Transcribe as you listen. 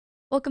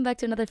Welcome back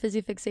to another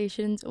Fizzy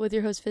Fixations with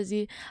your host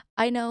Fizzy.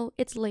 I know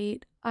it's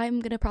late. I'm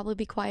gonna probably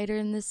be quieter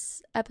in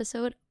this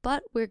episode,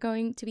 but we're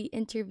going to be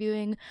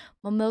interviewing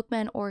my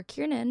milkman or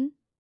Kiernan.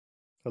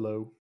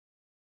 Hello.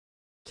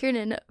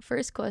 Kiernan,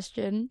 first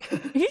question.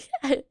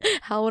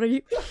 How old are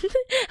you?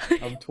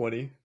 I'm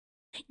 20.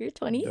 You're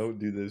 20? Don't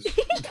do this.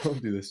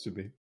 Don't do this to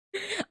me.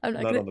 I'm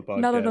not Not gonna on the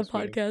not on the podcast,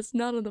 man. podcast.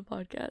 Not on the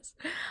podcast.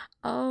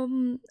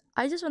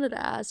 I just wanted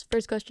to ask,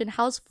 first question,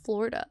 how's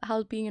Florida?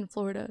 How's being in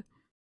Florida?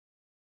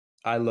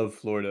 I love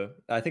Florida.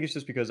 I think it's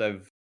just because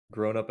I've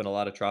grown up in a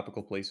lot of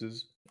tropical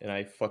places and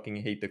I fucking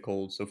hate the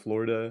cold. So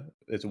Florida,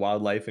 its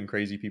wildlife and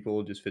crazy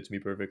people just fits me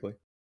perfectly.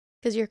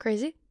 Because you're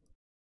crazy?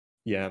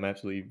 Yeah, I'm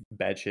absolutely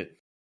bad shit.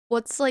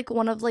 What's like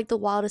one of like the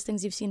wildest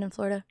things you've seen in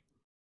Florida?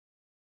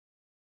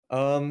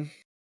 Um,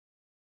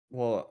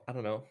 well, I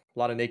don't know. A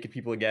lot of naked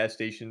people at gas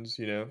stations,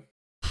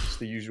 just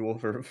the usual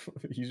for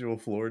usual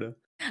Florida.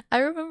 I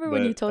remember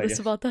when you But told I us guess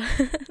about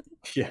that.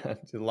 yeah,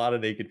 it's a lot of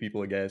naked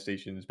people at gas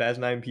stations. Past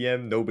 9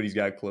 p.m., nobody's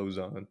got clothes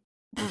on,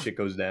 and shit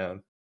goes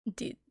down.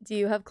 Do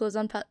you have clothes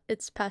on?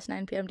 It's past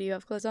 9 p.m. Do you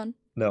have clothes on?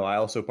 No, I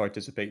also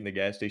participate in the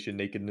gas station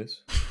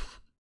nakedness.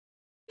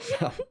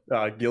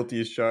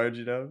 Guilty as charged,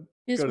 You Go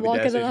just to the walk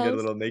gas into the station, get a house.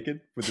 little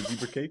naked with the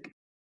zebra cake.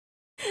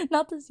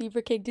 Not the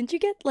zebra cake. Didn't you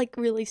get like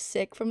really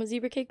sick from a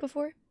zebra cake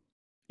before?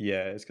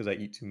 Yeah, it's because I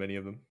eat too many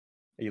of them.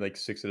 I eat like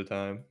 6 at a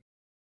time.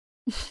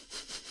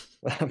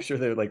 I'm sure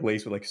they're like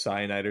laced with like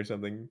cyanide or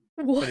something.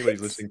 If anybody's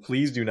What? listening,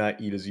 please do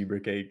not eat a zebra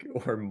cake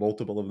or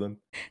multiple of them.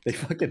 They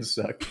fucking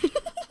suck.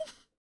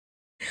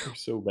 They're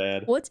so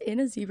bad. What's in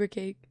a zebra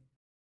cake?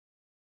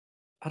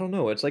 I don't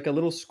know. It's like a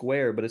little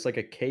square, but it's like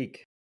a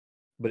cake,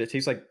 but it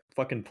tastes like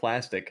fucking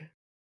plastic.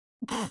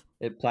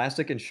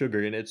 Plastic and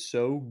sugar, and it's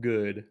so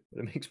good,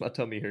 but it makes my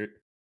tummy hurt.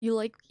 You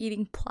like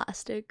eating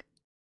plastic?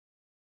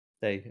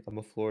 Hey, I'm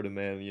a Florida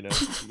man, you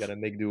gotta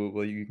make do with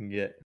what you can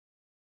get.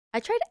 I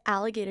tried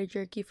alligator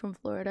jerky from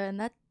Florida and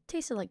that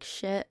tasted like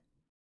shit.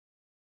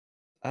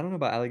 I don't know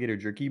about alligator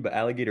jerky, but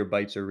alligator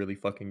bites are really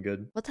fucking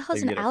good. What the Like hell's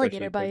you an get it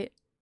alligator freshly cooked.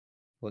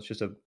 bite? Well, it's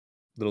just a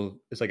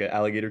it's like an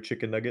alligator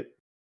chicken nugget.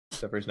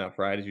 Except for it's not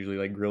fried, it's usually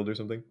like grilled or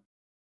something.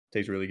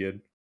 Tastes really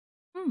good.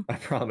 Hmm. I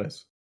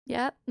promise.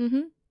 Yeah.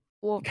 Mm-hmm.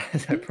 Well,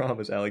 Guys, I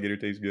promise alligator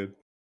tastes good.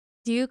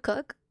 do you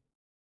cook?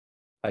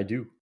 I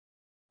do.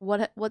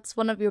 What's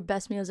one of your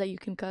best meals that you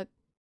can cook?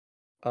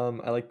 I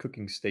like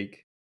cooking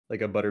steak.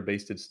 Like a butter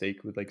basted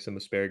steak with like some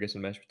asparagus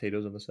and mashed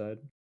potatoes on the side.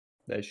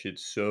 That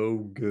shit's so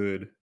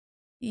good.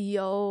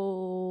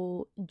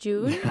 Yo,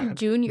 June,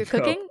 you're No,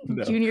 cooking?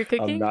 no, June, you're I'm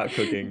cooking? not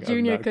cooking. I'm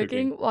June, you're not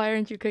cooking. cooking? Why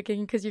aren't you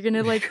cooking? Because you're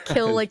gonna like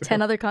kill Because, like 10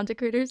 bro, other content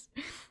creators?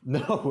 no,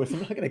 I'm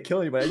not gonna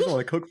kill anybody. I just want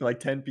to cook for like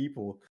 10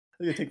 people.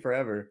 It's gonna take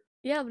forever.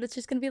 Yeah, but it's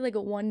just gonna be like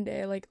a one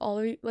day, like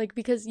like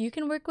because you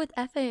can work with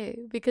FA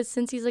because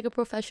since he's like a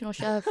professional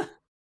chef.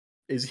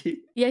 Is he?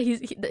 Yeah,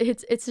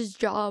 it's his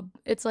job.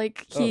 It's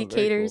like he Oh, very cool.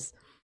 caters.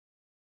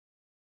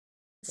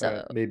 All right,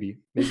 So maybe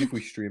if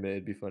we stream it,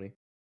 it'd be funny.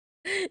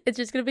 it's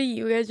just gonna be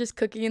you guys just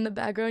cooking in the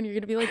background. You're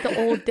gonna be like the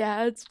old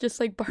dads just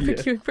like Yeah.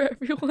 barbecuing for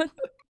everyone.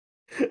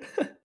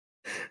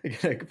 I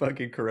get a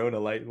fucking Corona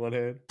light in one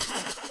hand.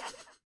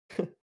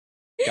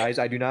 Guys,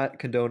 I do not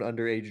condone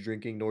underage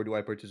drinking, nor do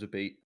I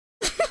participate.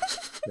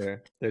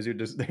 There's your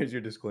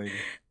disclaimer.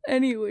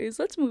 Anyways,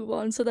 let's move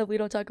on so that we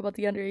don't talk about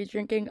the underage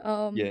drinking.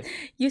 Yeah,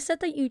 You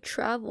said that you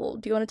travel.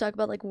 Do you want to talk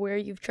about like where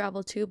you've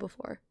traveled to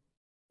before?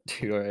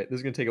 dude. All right, this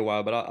is gonna take a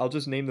while, but I'll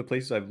just name the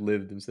places I've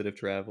lived instead of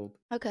traveled.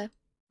 Okay.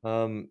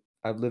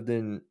 I've lived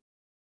in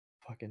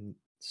fucking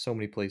so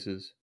many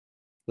places.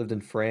 Lived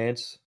in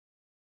France.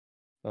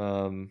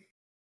 Um,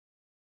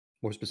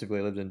 More specifically,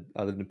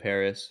 I lived in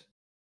Paris.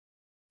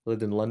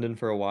 Lived in London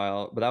for a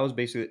while, but that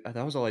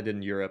was all I did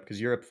in Europe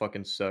because Europe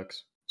fucking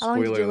sucks. How long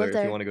did Spoiler you live alert: if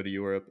you there? want to go to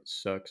Europe, it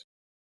sucks.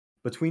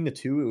 Between the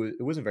two,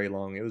 it wasn't very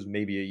long. It was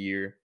maybe a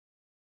year.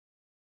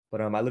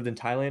 But I lived in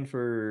Thailand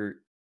for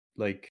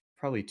like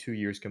probably 2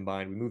 years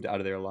combined. We moved out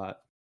of there a lot.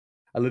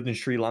 I lived in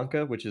Sri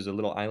Lanka, which is a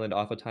little island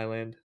off of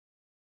Thailand.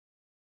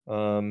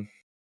 Um,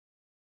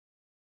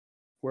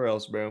 where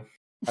else, bro?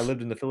 I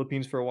lived in the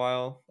Philippines for a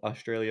while,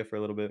 Australia for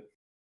a little bit,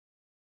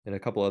 and a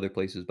couple other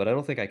places, but I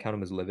don't think I count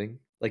them as living.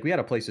 Like we had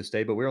a place to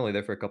stay, but we were only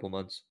there for a couple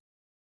months.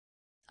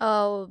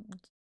 Oh,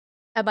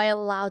 am I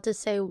allowed to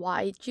say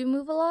why did you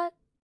move a lot?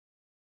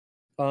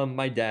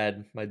 My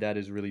dad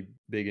is really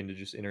big into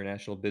just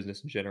international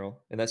business in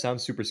general, and that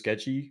sounds super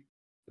sketchy,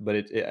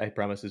 but I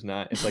promise is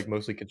not. It's like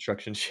mostly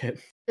construction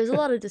shit. There's a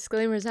lot of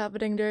disclaimers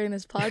happening during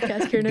this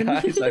podcast, Kiernan.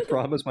 Guys, I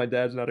promise my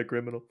dad's not a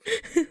criminal.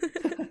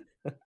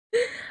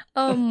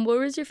 Where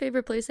was your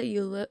favorite place that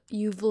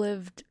you've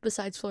lived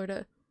besides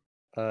Florida?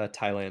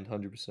 Thailand,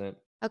 100%.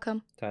 How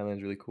come?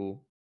 Thailand's really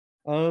cool.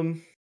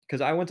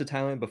 Because I went to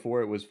Thailand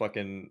before it was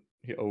fucking.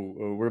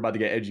 Oh, we're about to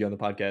get edgy on the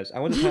podcast. I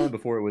went to Thailand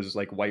before it was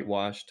like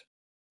whitewashed.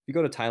 If you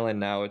go to Thailand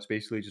now, it's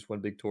basically just one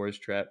big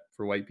tourist trap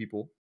for white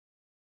people.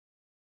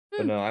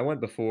 But Hmm. no, I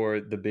went before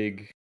the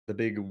big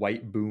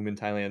white boom in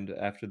Thailand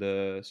after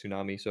the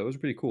tsunami, so it was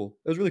pretty cool.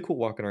 It was really cool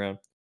walking around.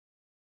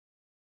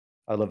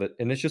 I love it,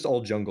 and it's just all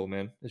jungle,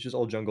 man. It's just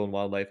all jungle and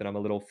wildlife, and I'm a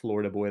little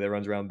Florida boy that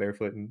runs around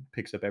barefoot and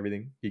picks up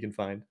everything he can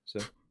find, so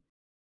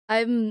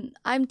I'm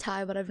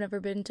Thai, but I've never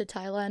been to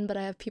Thailand, but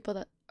I have people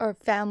that or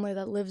family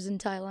that lives in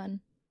Thailand.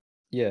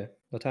 yeah.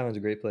 No, Thailand's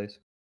a great place.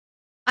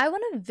 I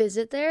want to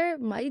visit there.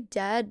 My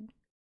dad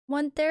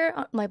went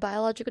there. My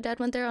biological dad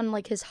went there on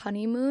like his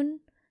honeymoon.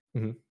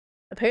 Mhm.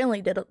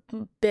 Apparently did a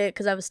bit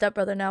because I have a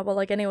stepbrother now, but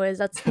like anyways,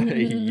 that's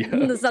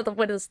Yo. that's not the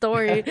point of the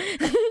story.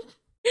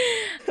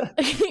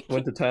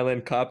 Went to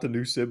Thailand, copped a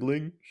new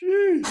sibling.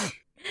 Sheesh.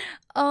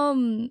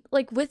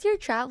 Like with your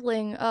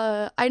traveling,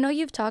 I know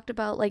you've talked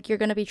about like you're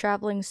gonna be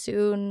traveling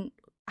soon.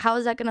 How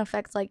is that gonna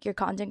affect like your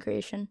content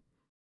creation?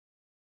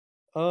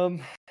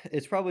 Um,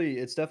 it's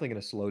definitely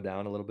gonna slow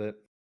down a little bit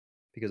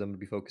because I'm gonna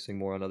be focusing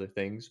more on other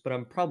things, but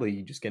I'm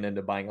probably just gonna end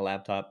up buying a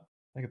laptop.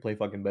 I could play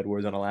fucking Bed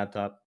Wars on a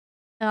laptop.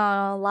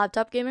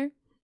 Laptop gamer?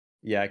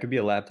 Yeah, I could be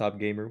a laptop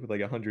gamer with like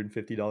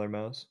 $150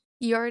 mouse.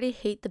 You already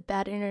hate the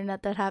bad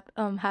internet that happens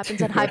on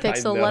Dude, I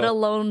Hypixel, let know.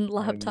 alone I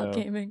laptop know.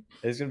 gaming.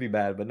 It's gonna be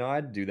bad, but no,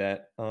 I'd do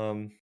that.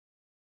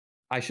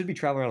 I should be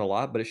traveling around a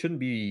lot, but it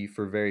shouldn't be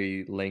for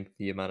very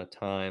lengthy amount of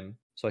time.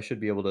 So I should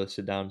be able to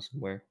sit down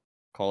somewhere,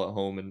 call it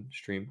home, and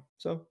stream.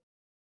 So,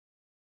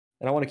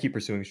 and I want to keep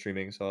pursuing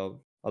streaming,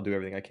 so I'll do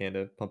everything I can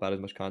to pump out as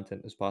much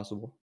content as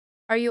possible.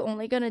 Are you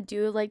only gonna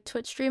do like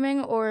Twitch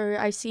streaming, or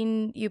I've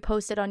seen you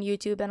post it on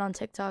YouTube and on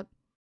TikTok?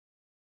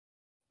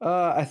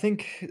 I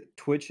think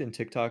Twitch and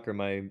TikTok are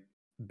my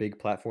big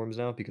platforms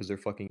now because they're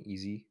fucking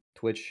easy.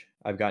 Twitch,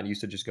 I've gotten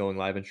used to just going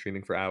live and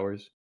streaming for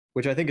hours,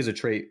 which I think is a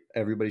trait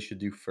everybody should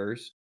do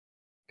first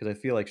because I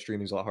feel like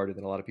streaming is a lot harder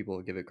than a lot of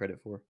people give it credit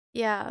for.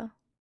 Yeah.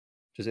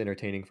 Just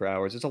entertaining for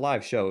hours. It's a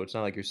live show. It's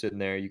not like you're sitting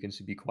there, you can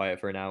be quiet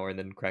for an hour and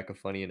then crack a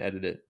funny and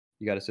edit it.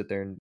 You gotta sit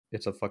there and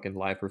it's a fucking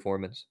live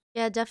performance.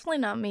 Yeah, definitely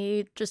not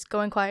me just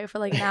going quiet for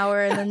like an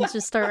hour and then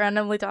just start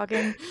randomly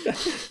talking.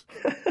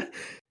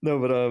 No,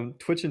 but,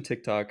 Twitch and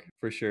TikTok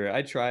for sure.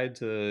 I tried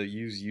to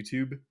use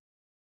YouTube,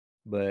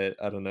 but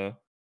I don't know.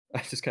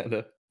 I just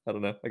kinda I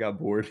don't know, I got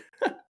bored.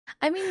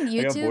 I mean,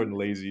 I got bored YouTube, and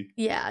lazy.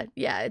 yeah,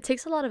 it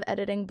takes a lot of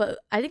editing, but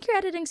I think your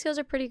editing skills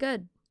are pretty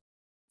good.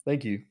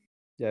 Thank you.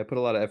 Yeah, I put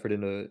a lot of effort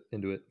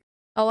into it.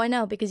 Oh, I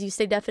know, because you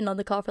stay deafened on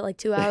the call for like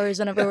 2 hours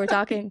whenever we're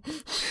talking.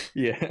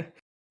 Yeah.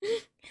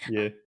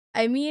 Yeah.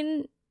 I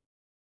mean,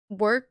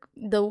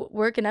 the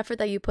work and effort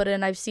that you put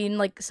in, I've seen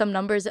like some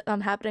numbers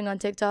happening on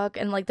TikTok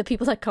and like the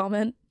people that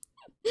comment.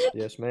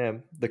 Yes,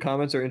 ma'am. The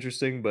comments are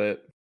interesting,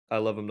 but I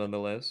love them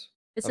nonetheless.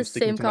 It's the I'm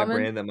sticking same to my comment.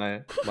 brand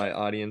that my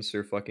audience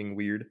are fucking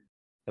weird,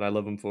 and I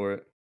love them for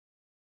it.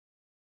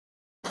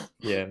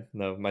 Yeah,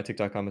 no, my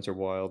TikTok comments are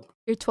wild.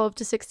 Your 12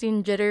 to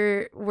 16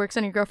 jitter works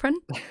on your girlfriend?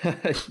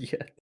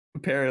 Yeah,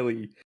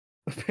 apparently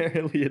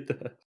it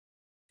does.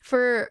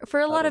 For I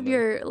don't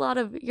know. a lot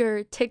of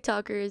your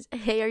TikTokers,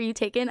 hey, are you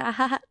taken?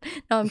 Ah,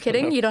 no, I'm No,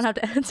 kidding. You don't have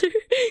to answer.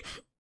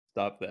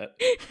 stop that.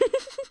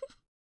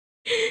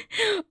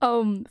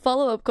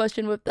 Follow-up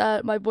question with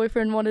that. My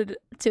boyfriend wanted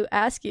to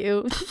ask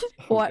you,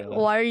 Oh god.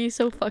 why are you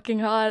so fucking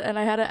hot? And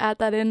I had to add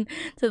that in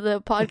to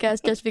the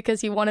podcast just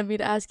because he wanted me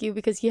to ask you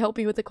because he helped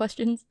me with the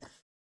questions.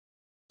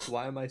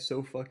 Why am I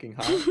so fucking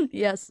hot?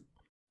 Yes.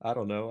 I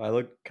don't know. I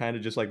look kinda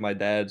just like my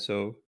dad,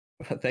 so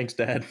thanks,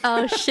 dad.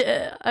 Oh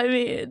shit. I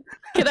mean,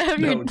 can I have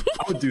your No,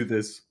 don't do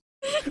this.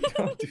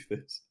 Don't do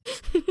this.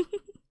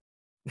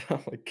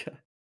 Oh my god.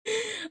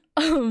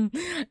 um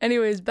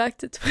anyways, back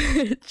to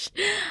Twitch.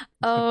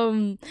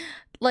 um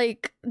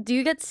like, do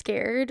you get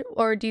scared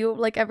or do you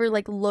like ever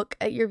like look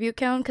at your view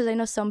count? Because I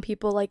know some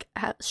people like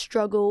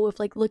struggle with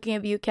like looking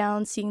at view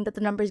counts, seeing that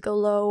the numbers go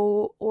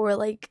low, or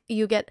like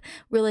you get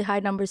really high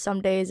numbers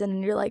some days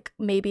and you're like,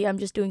 maybe I'm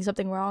just doing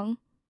something wrong.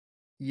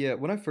 Yeah,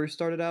 when I first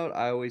started out,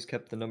 I always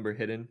kept the number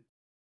hidden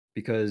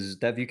because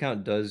that view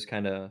count does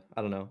kinda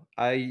I don't know.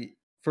 I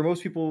for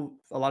most people,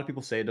 a lot of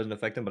people say it doesn't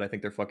affect them, but I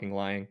think they're fucking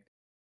lying.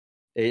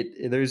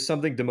 There's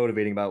something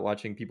demotivating about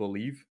watching people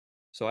leave,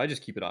 so I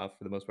just keep it off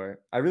for the most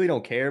part. I really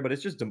don't care, but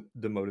it's just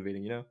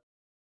demotivating, you know?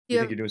 Do You you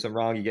think have you're doing something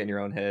wrong, you get in your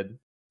own head,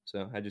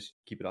 so I just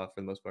keep it off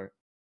for the most part.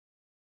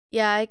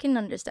 Yeah, I can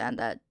understand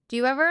that. Do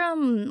you ever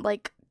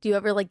do you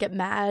ever like get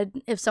mad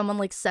if someone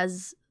like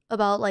says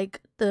about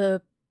like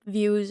the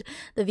viewers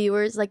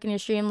like in your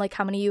stream, like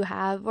how many you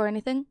have or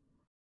anything?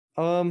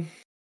 Um,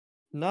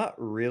 not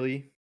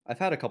really. I've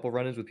had a couple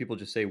run-ins with people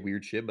just say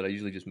weird shit, but I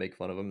usually just make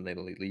fun of them and they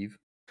leave.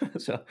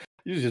 So,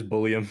 usually just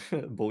bully them,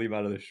 bully them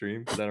out of the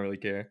stream because I don't really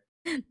care.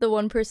 The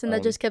one person that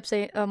Um just kept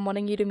saying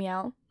wanting you to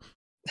meow.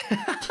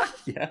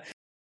 Yeah,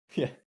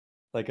 yeah.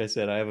 Like I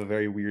said, I have a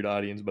very weird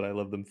audience, but I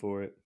love them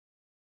for it.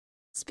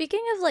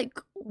 Speaking of like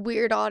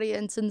weird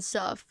audience and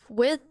stuff,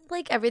 with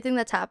like everything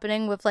that's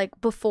happening with like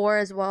before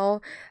as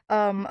well,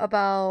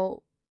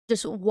 about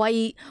just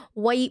white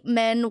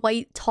men,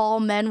 white tall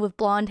men with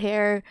blonde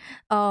hair,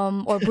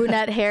 or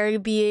brunette hair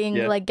being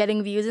Yeah. like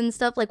getting views and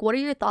stuff. Like, what are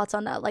your thoughts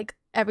on that? Like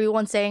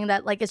everyone saying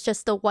that like it's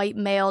just the white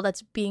male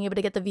that's being able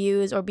to get the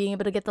views or being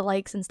able to get the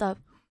likes and stuff.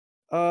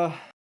 Uh,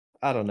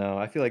 I don't know.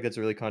 I feel like that's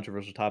a really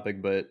controversial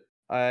topic, but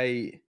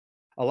a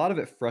lot of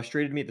it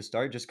frustrated me at the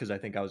start just because I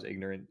think I was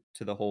ignorant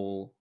to the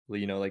whole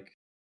like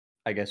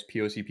I guess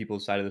POC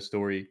people's side of the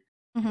story,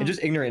 and Hmm.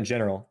 just ignorant in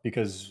general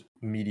because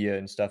media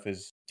and stuff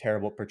is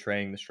terrible at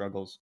portraying the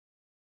struggles.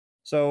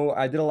 So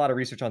I did a lot of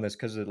research on this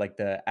because like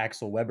the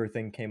Axel Weber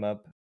thing came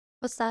up,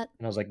 What's that?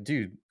 and I was like,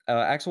 dude,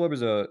 Axel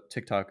Weber's a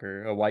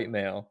TikToker, a white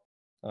male,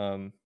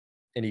 um,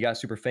 and he got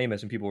super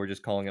famous, and people were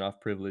just calling it off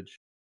privilege.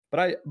 But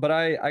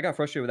I got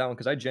frustrated with that one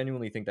because I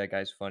genuinely think that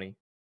guy's funny.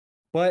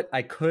 But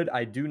I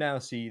do now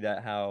see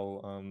that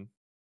how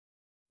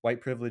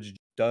white privilege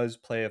does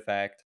play a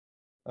fact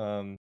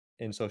um,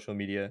 in social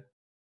media.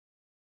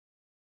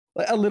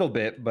 A little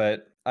bit,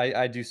 but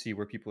I do see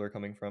where people are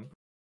coming from.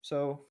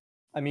 So,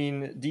 I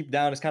mean, deep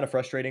down, it's kind of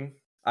frustrating.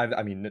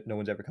 I mean, no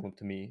one's ever come up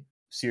to me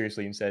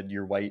seriously and said,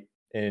 "You're white,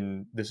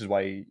 and this is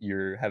why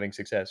you're having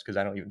success." Because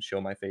I don't even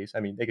show my face. I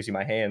mean, they can see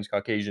my hands,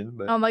 Caucasian,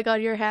 but Oh my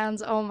god, your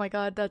hands. Oh my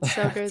god, that's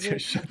so crazy.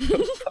 Dude, shut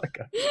the fuck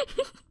up.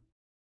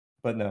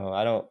 But no,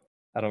 I don't.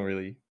 I don't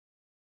really.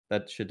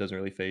 That shit doesn't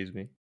really phase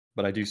me.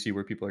 But I do see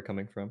where people are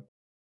coming from.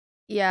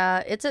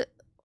 Yeah, it's a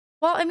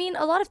well, I mean,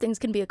 a lot of things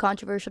can be a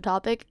controversial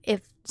topic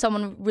if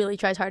someone really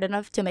tries hard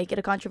enough to make it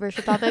a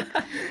controversial topic.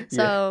 Yeah,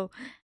 So,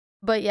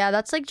 but yeah,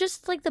 that's like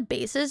just like the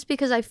basis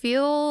because I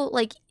feel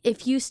like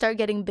if you start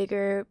getting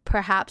bigger,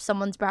 perhaps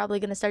someone's probably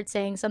going to start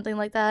saying something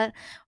like that,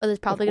 or there's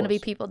of probably going to be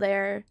course. people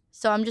there.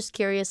 So I'm just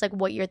curious, like,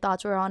 what your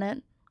thoughts were on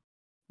it.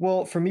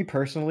 Well, for me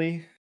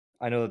personally,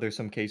 I know that there's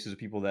some cases of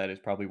people that is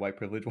probably white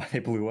privilege why they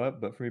blew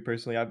up, but for me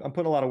personally, I'm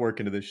putting a lot of work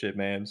into this shit,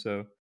 man.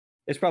 So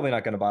it's probably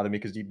not gonna bother me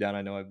because deep down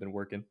I know I've been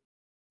working.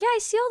 Yeah, I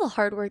see all the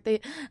hard work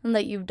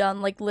that you've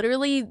done. Like,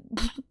 literally,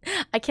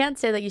 I can't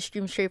say that you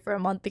streamed straight for a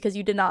month because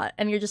you did not,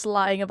 and you're just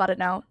lying about it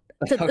now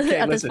Okay,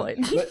 at this listen.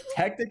 point.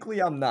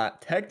 Technically, I'm not.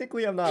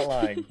 Technically, I'm not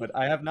lying, but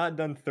I have not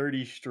done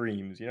 30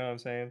 streams. You know what I'm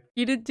saying?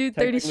 You did do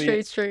 30 Technically,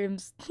 straight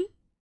streams.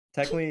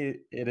 technically,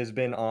 it has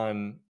been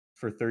on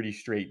for 30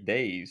 straight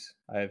days.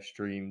 I have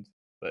streamed,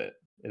 but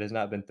it has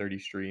not been 30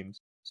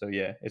 streams. So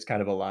yeah, it's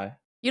kind of a lie.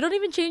 You don't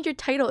even change your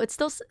title. It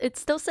still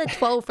said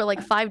 12 for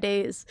like 5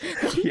 days.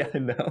 Yeah, I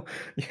know.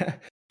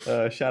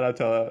 Yeah. Shout out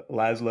to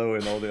Laszlo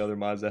and all the other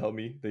mods that help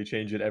me. They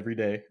change it every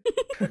day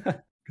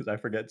because I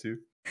forget to.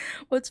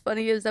 What's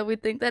funny is that we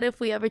think that if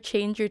we ever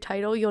change your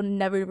title, you'll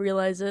never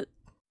realize it.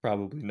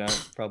 Probably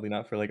not. Probably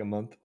not for like a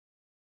month.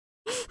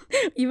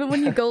 Even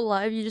when you go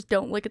live, you just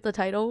don't look at the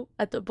title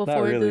at the Not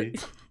before the. really.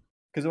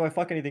 Because if I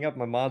fuck anything up,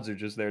 my mods are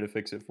just there to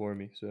fix it for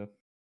me. So,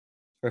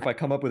 or if I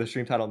come up with a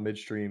stream title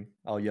midstream,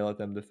 I'll yell at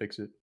them to fix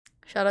it.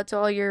 Shout out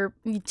to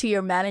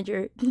your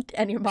manager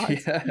and your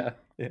mods. Yeah.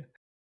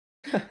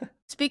 Yeah.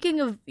 Speaking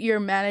of your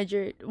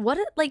manager,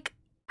 like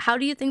how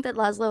do you think that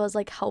Laszlo has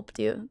like helped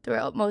you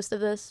throughout most of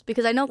this?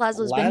 Because I know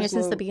Laszlo's been here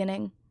since the Laszlo,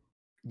 beginning.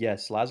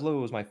 yes,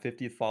 Laszlo was my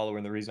 50th follower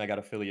and the reason I got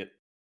affiliate.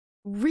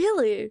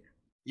 Really?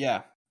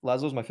 Yeah.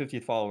 Laszlo's my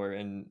 50th follower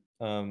and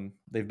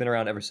they've been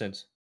around ever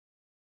since.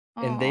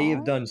 And they have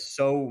Aww. done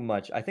so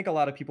much. I think a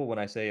lot of people when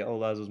I say, "Oh,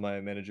 Lazo's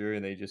my manager,"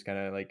 and they just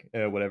kinda like,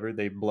 whatever,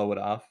 they blow it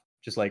off.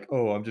 Just like,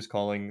 "Oh, I'm just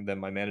calling them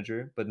my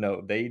manager." But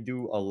no, they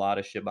do a lot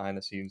of shit behind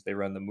the scenes. They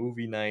run the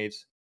movie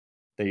nights.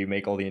 They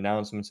make all the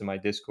announcements in my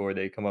Discord.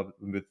 They come up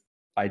with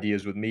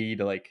ideas with me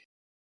to like,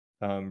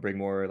 bring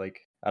more like,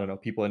 I don't know,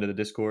 people into the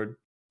Discord,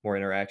 more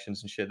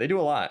interactions and shit. They do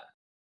a lot.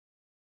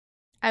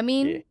 I Yeah,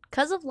 mean,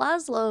 because of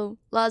Laszlo.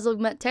 Laszlo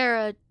met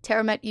Tara.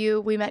 Tara met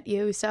you. We met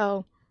you.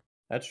 So,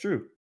 that's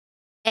true.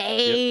 Yep.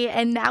 hey,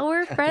 and now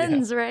we're Yeah.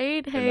 friends,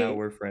 right? And now Hey.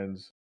 we're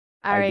friends.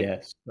 All I right.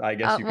 guess. I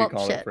guess you could Well,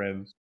 call it shit.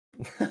 friends.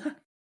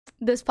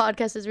 This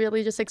podcast is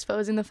really just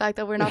exposing the fact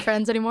that we're not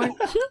friends anymore.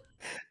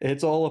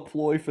 It's all a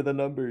ploy for the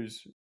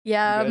numbers. You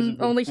Yeah, guys I'm have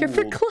been only here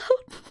for fooled.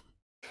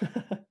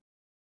 clout.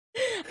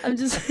 I'm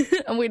just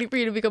I'm waiting for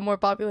you to become more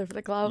popular for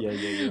the clout. Yeah,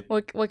 yeah, yeah.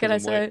 What can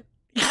 'Cause I I'm white.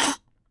 say?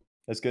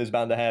 That's good. It's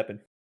bound to happen.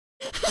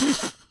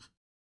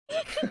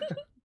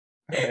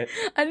 Alright.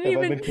 I didn't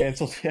Have I even been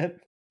canceled yet?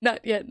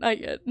 not yet, not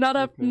yet.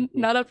 Okay, cool.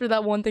 Not after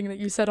that one thing that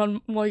you said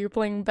on while you're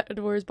playing Bed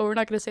Wars, but we're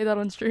not gonna say that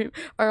on stream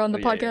or on Oh,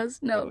 the yeah, yeah.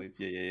 podcast. No. Probably.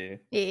 Yeah,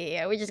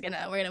 yeah, Yeah,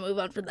 we're gonna move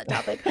on from that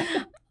topic.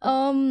 yeah.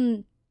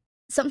 Um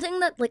something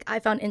that like I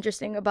found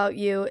interesting about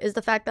you is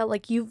the fact that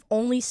like you've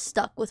only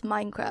stuck with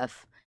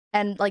Minecraft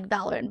and like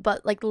Valorant,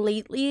 but like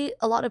lately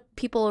a lot of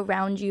people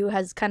around you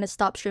has kind of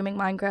stopped streaming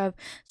Minecraft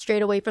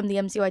straight away from the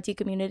MCYT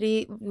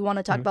community. You want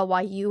to talk Mhm. about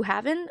why you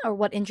haven't or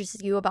what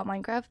interests you about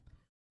Minecraft?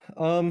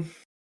 Um,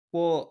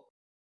 well,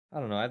 I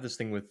don't know. I have this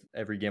thing with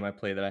every game I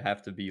play that I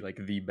have to be, like,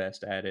 the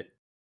best at it,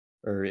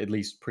 or at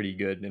least pretty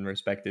good and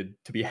respected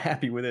to be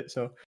happy with it,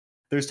 so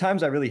there's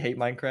times I really hate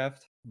Minecraft,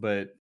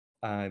 but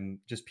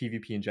just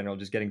PvP in general,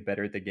 just getting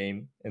better at the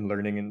game and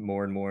learning it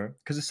more and more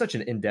because it's such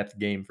an in-depth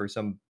game for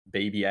some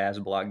baby-ass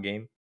block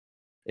game.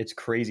 It's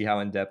crazy how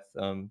in-depth,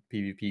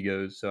 PvP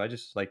goes, so I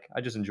just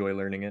enjoy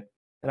learning it,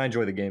 and I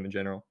enjoy the game in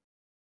general.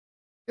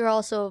 You're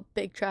also a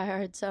big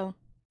tryhard, so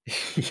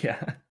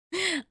Yeah.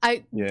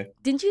 I Yeah.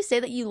 didn't you say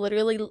that you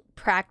literally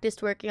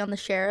practiced working on the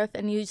sheriff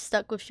and you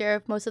stuck with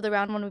sheriff most of the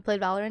round when we played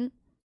Valorant?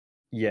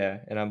 Yeah,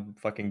 and I'm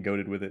fucking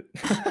goated with it.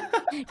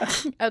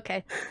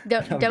 Okay. I'm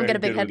Don't get very a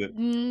big good with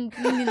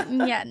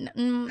head.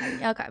 it.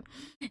 Yeah. Okay.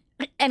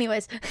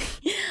 Anyways,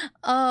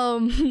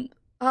 um.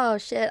 Oh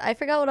shit! I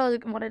forgot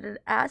what wanted to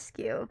ask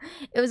you.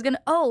 It was gonna.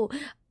 Oh,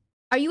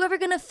 are you ever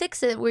gonna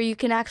fix it where you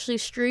can actually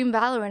stream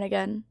Valorant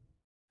again?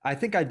 I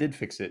think I did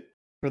fix it.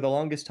 For the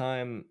longest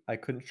time, I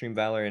couldn't stream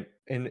Valorant,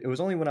 and it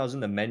was only when I was in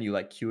the menu,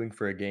 like, queuing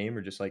for a game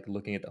or just, like,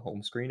 looking at the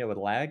home screen, it would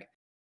lag,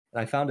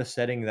 and I found a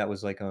setting that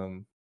was, like,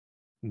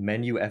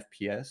 menu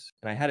FPS,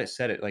 and I had it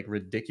set at, like,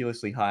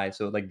 ridiculously high,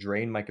 so it, like,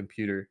 drained my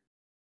computer.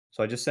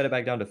 So I just set it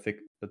back down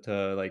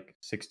like,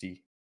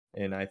 60,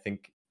 and I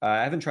think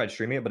I haven't tried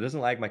streaming it, but it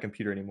doesn't lag my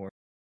computer anymore,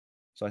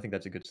 so I think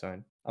that's a good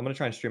sign. I'm gonna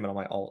try and stream it on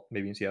my alt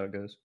maybe and see how it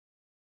goes.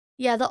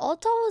 Yeah, the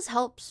alt always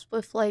helps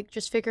with like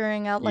just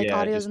figuring out like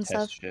Yeah, audios just and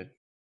test stuff. shit.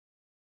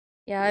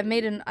 Yeah, Yeah,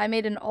 yeah. I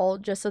made an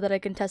alt just so that I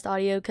can test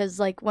audio because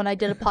like when I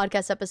did a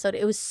podcast episode,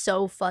 it was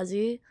so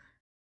fuzzy.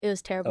 It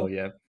was Oh, terrible.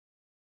 yeah.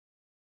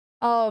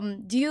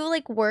 Do you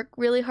like work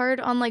really hard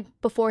on like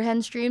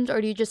beforehand streams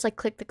or do you just like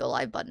click the go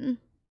live button?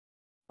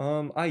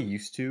 I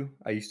used to.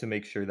 I used to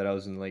make sure that I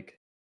was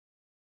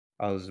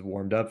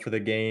warmed up for the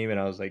game and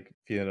I was, like,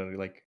 feeling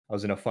like I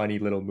was in a funny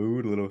little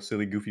mood, a little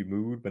silly, goofy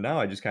mood, but now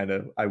I just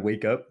I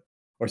wake up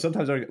or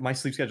sometimes my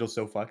sleep schedule's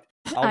so fucked.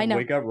 I I'll know.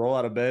 wake up, roll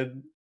out of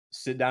bed,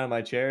 sit down in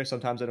my chair.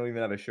 Sometimes I don't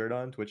even have a shirt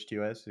on. Twitch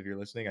TOS, if you're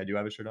listening, I do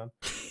have a shirt on.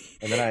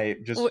 And then I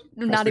just press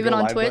Not the even go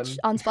on live Twitch,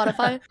 button. on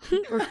Spotify.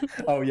 Or-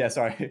 Oh, yeah,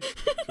 sorry.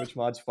 Twitch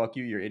mods, fuck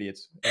you, you're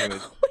idiots.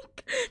 Anyways, Oh my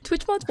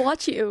Twitch mods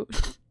watch you.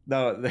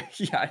 no,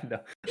 yeah, I know.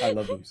 I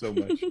love them so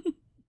much.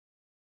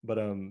 But,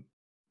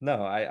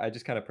 no, I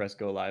just kinda press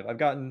go live. I've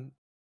gotten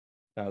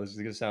this is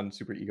gonna sound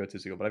super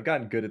egotistical, but I've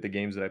gotten good at the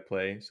games that I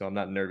play, so I'm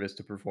not nervous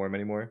to perform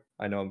anymore.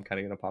 I know I'm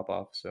kinda gonna pop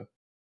off, so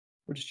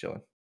we're just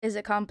chilling. Is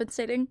it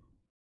compensating?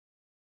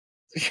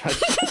 Shut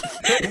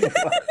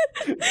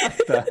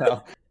what the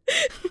hell?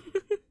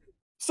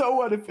 So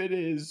what if it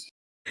is?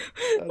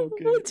 I don't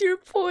care. What's your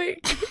point?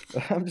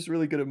 I'm just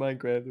really good at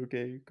Minecraft,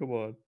 okay? Come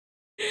on.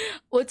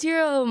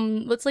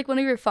 What's like one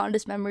of your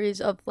fondest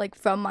memories of like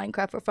from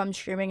Minecraft or from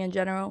streaming in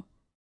general?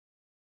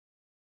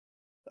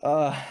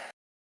 Uh,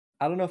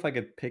 I don't know if I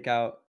could pick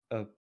out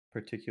a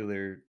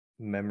particular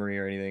memory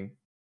or anything,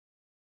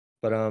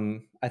 but,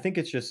 I think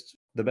it's just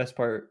the best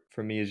part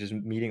for me is just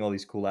meeting all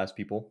these cool ass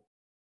people.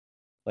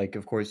 Like,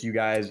 of course, you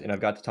guys, and I've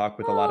got to talk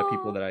with a lot of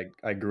people Oh. that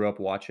I grew up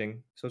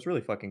watching, so it's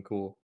really fucking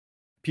cool.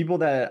 People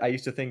that I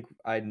used to think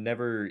I'd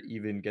never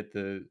even get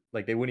the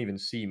like, they wouldn't even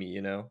see me,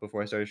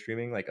 before I started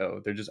streaming, like, "Oh,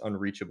 they're just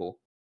unreachable,"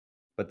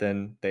 but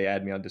then they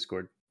add me on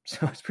Discord,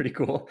 so it's pretty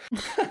cool.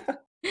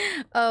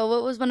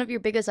 What was one of your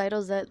biggest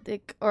idols that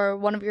like, or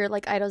one of your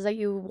like idols that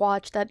you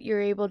watched that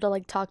you're able to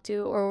like talk to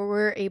or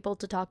were able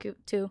to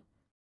to?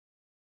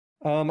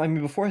 I mean,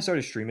 before I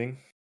started streaming,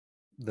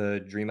 the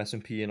Dream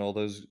SMP and all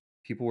those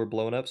people were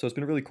blowing up, so it's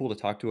been really cool to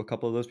talk to a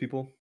couple of those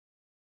people.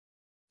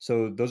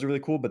 So those are really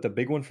cool, but the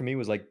big one for me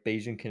was, like,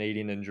 Bayesian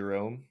Canadian and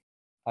Jerome.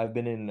 I've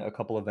been in a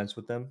couple events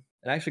with them,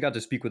 and I actually got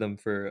to speak with them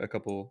for a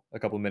couple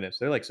minutes.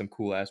 They're, like, some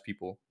cool ass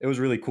people. It was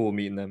really cool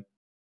meeting them.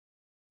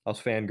 I was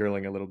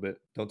fangirling a little bit.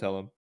 Don't tell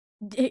them.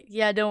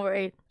 Yeah, don't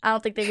worry. I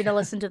don't think they're gonna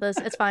listen to this.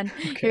 It's fine.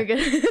 You're Okay.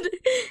 good.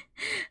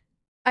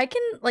 I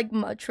can like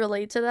much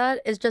relate to that.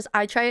 It's just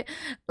I try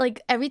like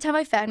every time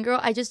I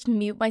fangirl, I just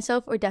mute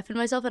myself or deafen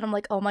myself and I'm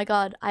like, oh my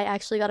god, I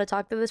actually gotta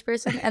talk to this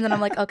person. And then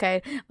I'm like,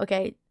 okay,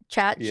 okay,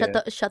 chat, Yeah.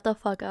 shut the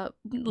fuck up.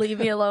 Leave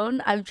me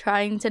alone. I'm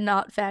trying to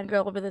not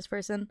fangirl over this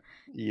person.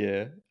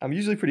 Yeah. I'm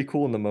usually pretty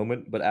cool in the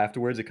moment, but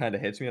afterwards it kinda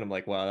hits me and I'm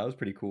like, "Wow, that was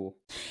pretty cool."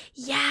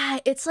 Yeah,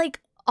 it's like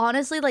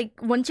honestly, like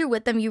once you're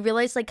with them, you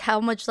realize like how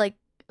much like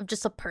of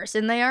just a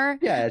person they are.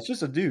 Yeah, it's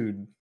just a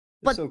dude.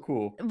 It's But so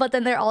cool.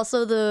 then they're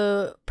also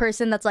the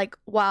person that's like,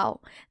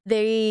 wow,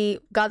 they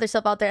got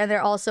themselves out there and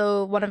they're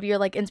also one of your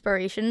like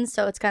inspirations.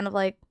 So it's kind of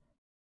like,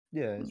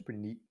 Yeah, it's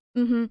pretty neat.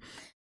 mm-hmm.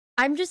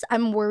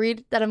 I'm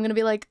worried that I'm gonna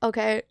be like,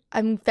 okay,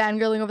 I'm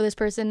fangirling over this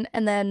person,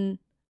 and then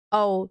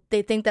oh,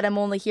 they think that I'm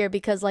only here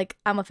because like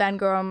I'm a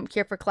fangirl, I'm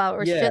here for clout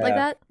or shit like Yeah.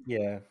 that.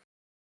 Yeah.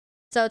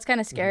 So it's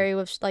kind of Mhm. scary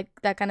with like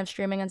that kind of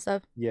streaming and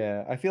stuff.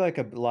 Yeah, I feel like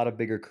a lot of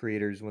bigger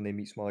creators, when they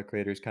meet smaller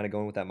creators, kinda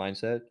going with that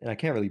mindset, and I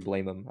can't really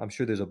blame them. I'm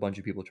sure there's a bunch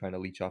of people trying to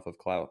leech off of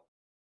clout,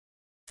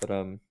 but,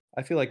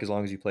 I feel like as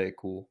long as you play it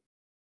cool,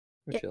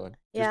 we're Yeah, chilling.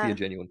 Just be a yeah.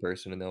 genuine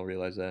person and they'll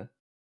realize that.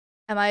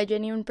 Am I a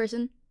genuine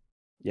person?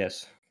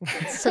 Yes.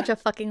 Such a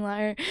fucking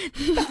liar.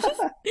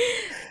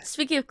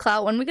 Speaking of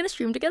clout, when are we gonna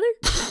stream together?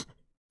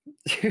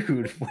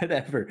 Dude,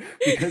 whatever,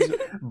 because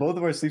both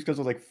of our sleep schedules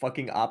are, like,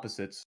 fucking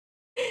opposites,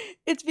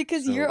 It's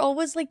because you're so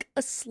always like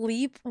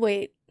asleep.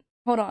 Wait,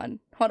 hold on,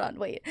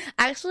 wait.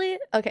 Actually,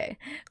 okay.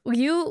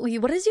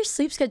 What is your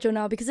sleep schedule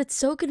now? Because it's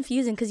so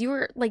confusing. Because you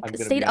were like I'm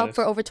gonna stayed be up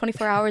for honest. over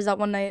 24 hours that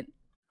one night.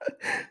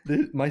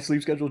 My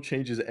sleep schedule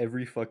changes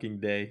every fucking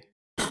day.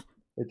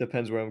 It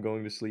depends where I'm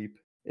going to sleep.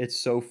 It's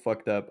so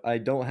fucked up. I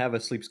don't have a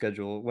sleep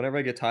schedule. Whenever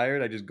I get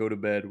tired, I just go to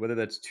bed, whether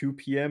that's 2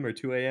 PM or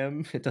 2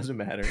 AM, it doesn't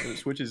matter. It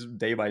switches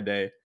day by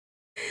day.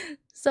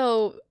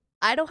 So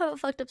I don't have a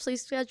fucked up sleep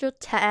schedule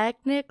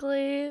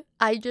technically.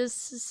 I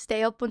just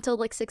stay up until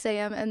like 6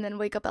 a.m. and then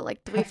wake up at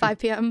like 3, 5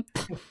 p.m.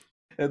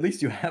 At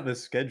least you have a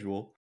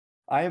schedule.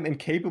 I am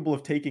incapable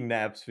of taking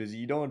naps, Fizzy.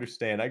 You don't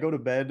understand. I go to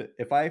bed.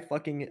 If I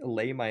fucking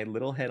lay my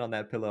little head on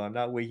that pillow, I'm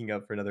not waking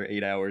up for another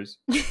 8 hours.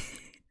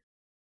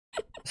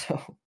 So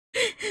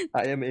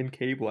I am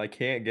incapable. I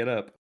can't get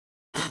up.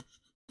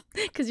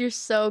 Because you're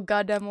so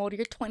goddamn old.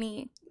 You're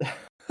 20.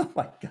 Oh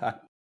my god.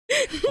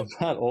 I'm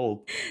not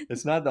old.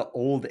 It's not the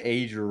old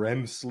age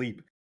REM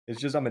sleep. It's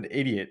just I'm an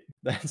idiot.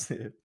 That's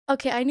it.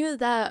 Okay, I knew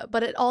that,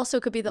 but it also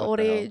could be the What old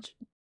the hell? age.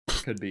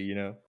 Could be,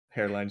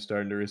 hairline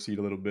starting to recede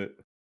a little bit.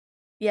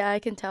 Yeah, I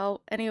can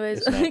tell.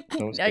 Anyways, It's not.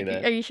 Don't say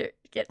that. are you sure?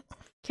 Yeah.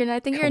 Kieran, I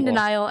think you're in Come on.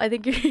 denial. I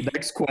think you're.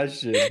 Next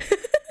question.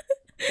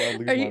 Before I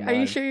lose my Are you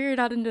mind. sure you're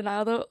not in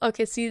denial though?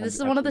 Okay, see, this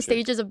is one of the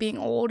absolutely sure. stages of being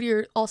old.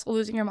 You're also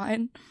losing your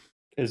mind.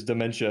 It's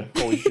dementia.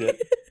 Holy shit.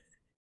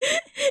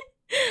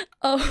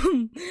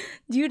 Do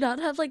you not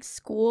have like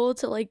school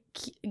to like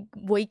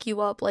wake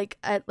you up like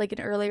at like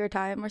an earlier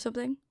time or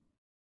something?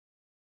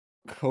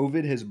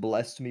 COVID has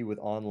blessed me with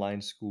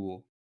online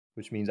school,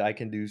 which means I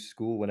can do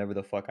school whenever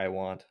the fuck I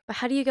want. But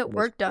how do you get And it's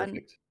work done?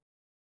 perfect.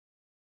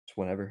 Just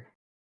whenever.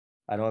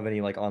 I don't have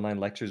any like online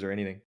lectures or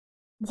anything.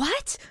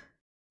 What?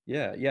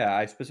 Yeah.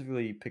 I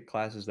specifically pick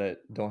classes that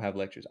don't have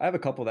lectures. I have a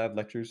couple that have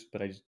lectures,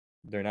 but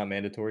they're not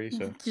mandatory.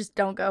 So Just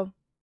don't go.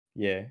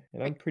 yeah,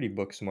 and I'm pretty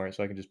book smart,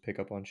 so I can just pick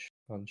up on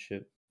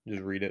shit,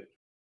 just read it.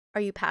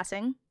 Are you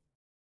passing?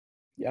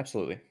 Yeah,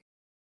 absolutely.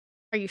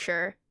 Are you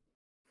sure?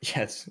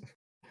 Yes.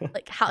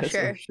 Like how Yes,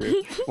 sure? I'm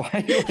sure.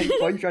 Why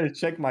are you trying to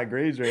check my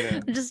grades right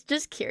now?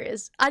 Just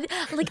curious. I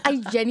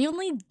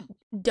genuinely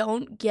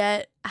don't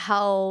get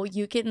how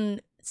you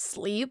can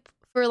sleep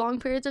for long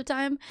periods of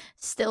time,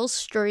 still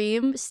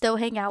stream, still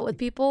hang out with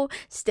people,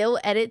 still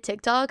edit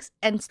TikToks,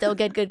 and still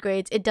get good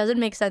grades. It doesn't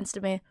make sense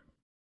to me.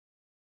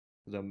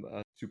 Because I'm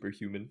a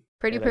superhuman.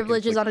 Pretty and I can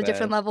privilege is flick on a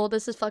different fast. level.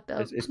 This is fucked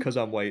up. It's because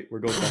I'm white. We're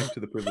going back to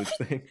the privilege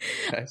thing.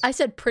 Guys. I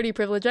said pretty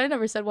privilege. I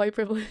never said white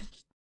privilege.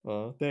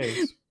 Oh,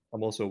 thanks.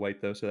 I'm also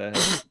white though, so that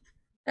helps.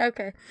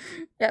 Okay.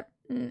 Yep.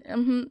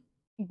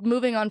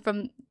 Moving on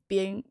from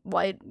being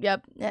white.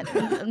 Yep.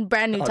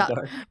 Brand new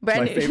topic.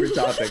 My favorite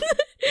topic.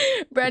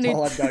 Brand That's new.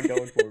 all I've got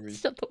going for me.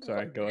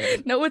 Sorry, go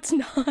ahead. No, it's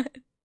not.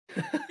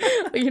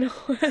 But you know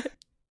what?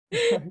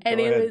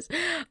 Anyways,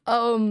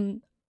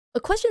 a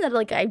question that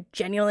like I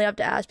genuinely have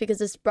to ask because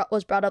this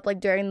was brought up like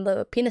during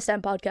the Penis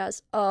Stand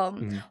podcast.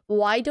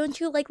 Why don't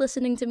you like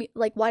listening to me?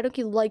 Like, why don't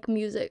you like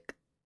music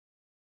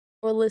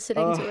or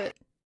listening to it?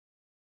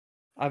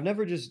 I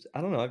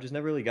don't know. I've just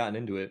never really gotten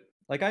into it.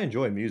 Like, I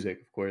enjoy music,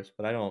 of course,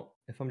 but I don't.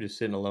 If I'm just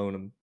sitting alone,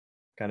 I'm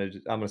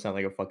gonna sound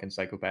like a fucking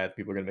psychopath.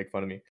 People are gonna make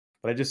fun of me.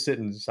 But I just sit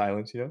in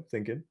silence,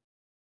 thinking.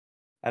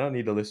 I don't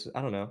need to listen.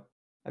 I don't know.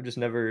 I've just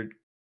never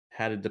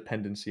had a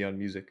dependency on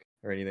music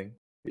or anything.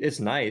 It's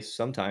nice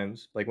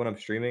sometimes. Like when I'm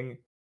streaming,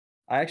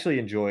 I actually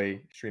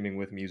enjoy streaming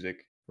with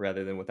music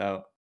rather than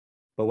without.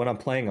 But when I'm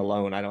playing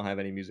alone, I don't have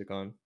any music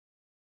on.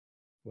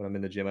 When I'm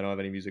in the gym, I don't have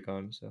any music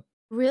on. So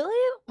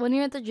Really? When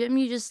you're at the gym,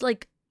 you just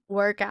like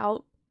work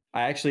out?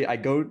 I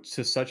go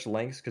to such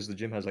lengths because the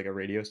gym has like a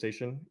radio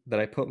station that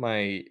I put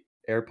my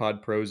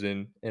AirPod Pros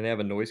in, and they have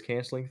a noise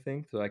canceling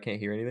thing, so I can't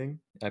hear anything.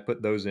 I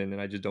put those in,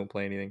 and I just don't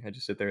play anything. I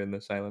just sit there in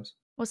the silence.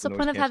 What's the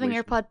point of having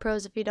AirPod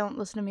Pros if you don't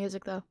listen to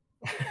music though?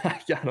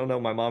 Yeah, I don't know.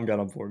 My mom got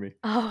them for me.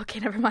 Oh, okay,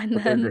 never mind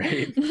But then. they're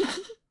great.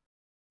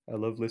 I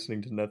love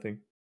listening to nothing.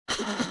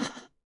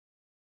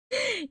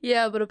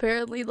 Yeah, but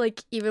apparently,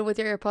 like, even with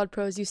your AirPod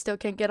Pros, you still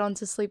can't get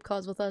onto sleep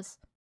calls with us.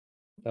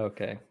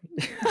 Okay.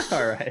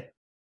 All right.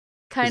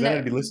 Kind then of.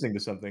 I'd be listening to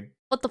something.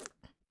 What the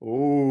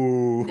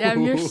Ooh.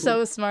 Damn, you're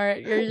so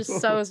smart. You're just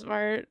so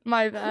smart.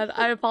 My bad.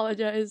 I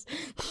apologize.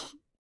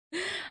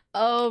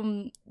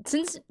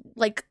 Since,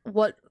 like,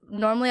 what...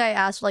 Normally I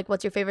ask, like,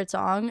 what's your favorite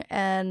song?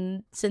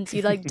 And since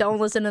you, like, don't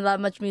listen to that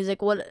much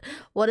music,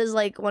 what is,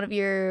 like, one of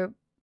your...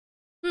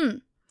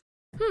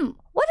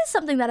 What is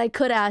something that I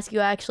could ask you,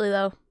 actually,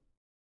 though?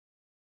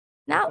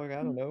 Now, I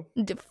don't know.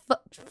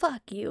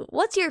 Fuck you.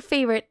 What's your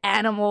favorite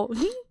animal?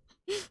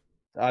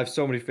 I have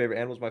so many favorite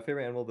animals. My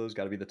favorite animal, though, has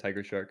got to be the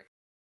tiger shark.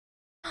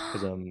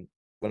 Because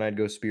when I'd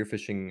go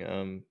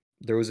spearfishing,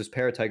 there was this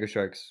pair of tiger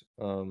sharks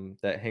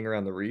that hang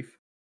around the reef,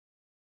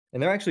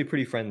 and they're actually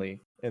pretty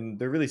friendly. And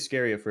they're really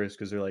scary at first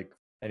because they're like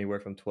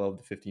anywhere from 12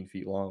 to 15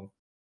 feet long.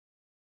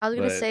 I was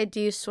gonna say, do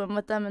you swim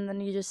with them? And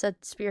then you just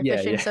said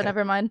spearfishing, yeah. so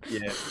never mind.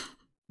 Yeah.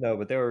 No,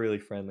 but they were really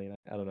friendly. And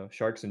I don't know,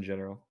 sharks in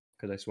general,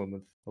 because I swim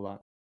with a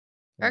lot.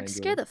 Sharks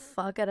scare the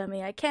fuck out of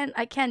me. I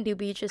can't do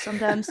beaches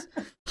sometimes.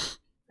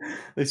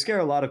 They scare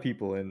a lot of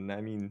people, and I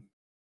mean,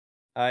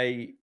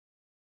 I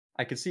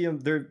could see them.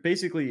 They're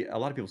basically, a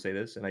lot of people say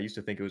this, and I used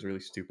to think it was really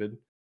stupid,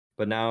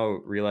 but now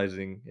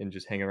realizing and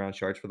just hanging around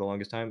sharks for the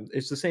longest time,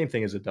 it's the same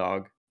thing as a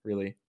dog,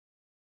 really.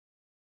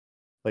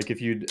 Like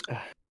if you'd, I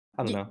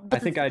don't know. I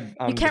think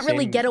you can't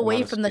really get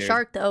away from the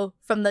shark though,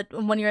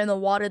 when you're in the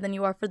water than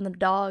you are from the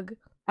dog.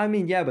 I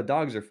mean, yeah, but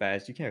dogs are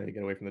fast. You can't really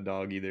get away from the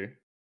dog either,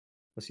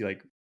 unless you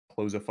like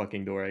close a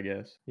fucking door, I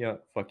guess. Yeah,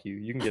 fuck you.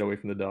 You can get away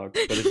from the dog,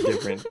 but it's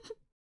different.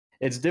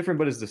 It's different,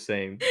 but it's the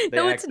same. They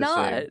No, it's act the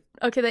not. same.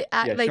 Okay,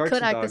 Yeah, they sharks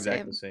could and act the dogs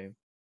act the same. same.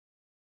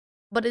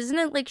 But isn't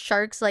it like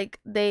sharks, like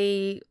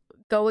they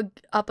go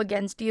up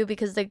against you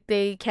because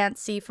they can't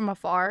see from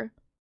afar?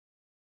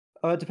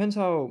 It depends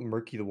how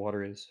murky the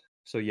water is.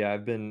 So yeah,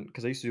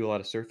 because I used to do a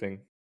lot of surfing.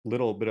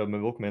 Little bit of my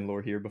milkman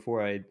lore here.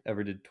 Before I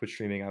ever did Twitch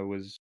streaming, I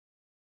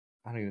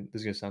don't even.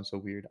 This is gonna sound so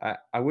weird.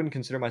 I wouldn't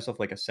consider myself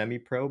like a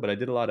semi-pro, but I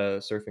did a lot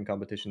of surfing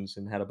competitions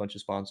and had a bunch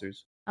of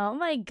sponsors. Oh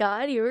my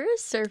god, you were a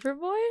surfer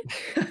boy?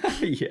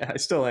 Yeah, I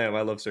still am.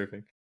 I love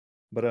surfing.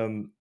 But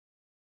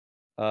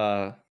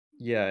uh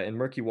yeah, in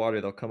murky water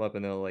they'll come up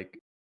and they'll like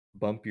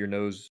bump your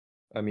nose.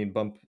 I mean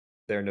bump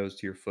their nose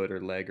to your foot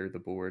or leg or the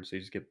board, so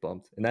you just get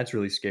bumped. And that's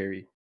really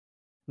scary.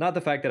 Not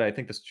the fact that I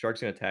think the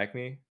shark's gonna attack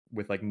me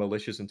with like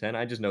malicious intent.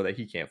 I just know that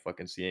he can't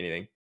fucking see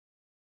anything.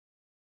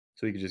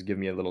 So he could just give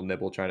me a little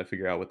nibble trying to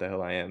figure out what the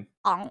hell I am.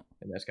 Oh.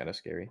 And that's kind of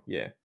scary.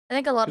 Yeah. I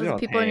think a lot 'Cause of you the don't have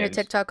people in your hands.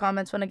 TikTok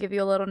comments want to give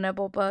you a little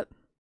nibble, but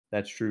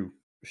That's true.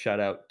 Shout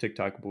out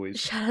TikTok boys.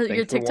 shout out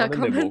your Thanks for TikTok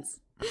wanting a nibble.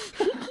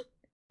 comments.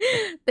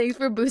 Thanks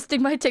for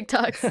boosting my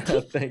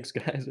TikToks. Thanks,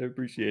 guys. I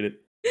appreciate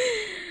it.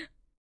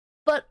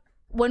 But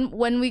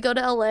when we go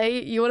to LA,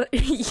 you wanna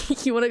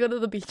you wanna go to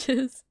the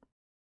beaches?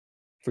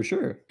 For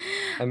sure.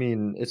 I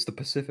mean, it's the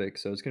Pacific,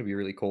 so it's gonna be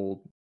really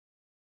cold.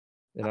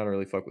 And I don't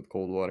really fuck with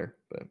cold water,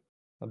 but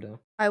I'm down.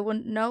 I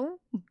wouldn't know,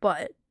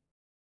 but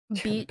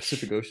Yeah, the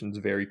Pacific beach. Ocean's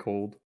very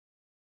cold.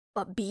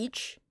 But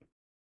beach.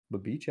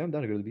 But beach? Yeah, I'm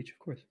down to go to the beach, of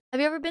course.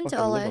 Have you ever been Fuck, to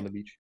I live LA? on the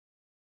beach.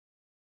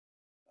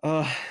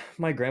 Uh,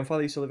 my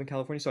grandfather used to live in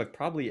California, so I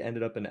probably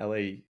ended up in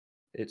LA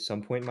at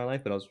some point in my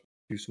life, but I was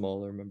too small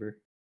to remember.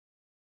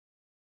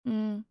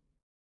 Mm.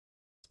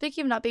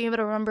 Speaking of not being able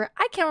to remember,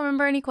 I can't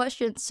remember any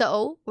questions,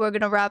 so we're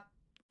gonna wrap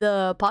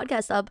the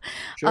podcast up.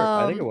 Sure,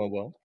 I think it went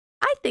well.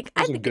 I Those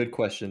are think good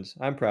questions.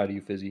 I'm proud of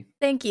you, Fizzy.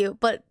 thank you,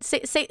 but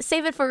save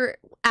it for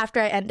after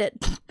I end it.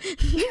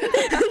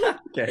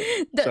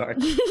 Okay, sorry.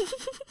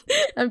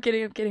 I'm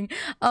kidding.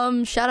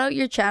 Shout out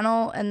your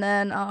channel and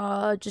then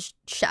just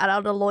shout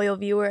out a loyal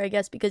viewer, I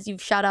guess, because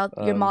you've shout out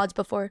your mods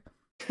before.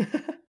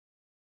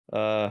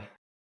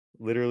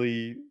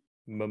 Literally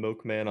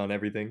Momokman on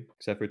everything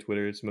except for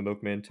Twitter. It's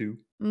Momokman2.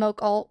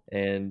 Moke alt.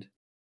 And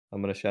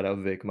I'm gonna shout out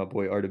Vic, my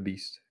boy Art of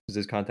Beast, because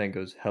his content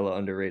goes hella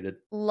underrated.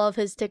 Love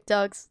his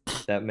TikToks.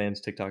 That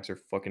man's TikToks are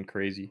fucking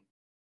crazy.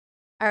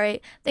 All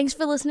right. Thanks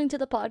for listening to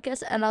the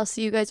podcast, and I'll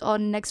see you guys all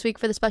next week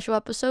for the special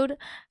episode.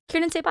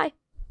 Kieran, say bye.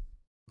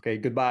 Okay,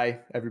 goodbye,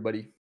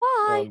 everybody.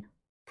 Bye.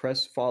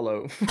 Press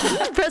follow.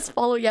 Press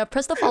follow. Yeah,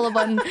 press the follow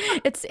button.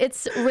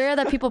 It's rare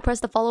that people press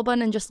the follow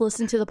button and just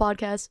listen to the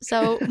podcast.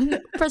 So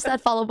press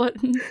that follow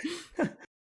button.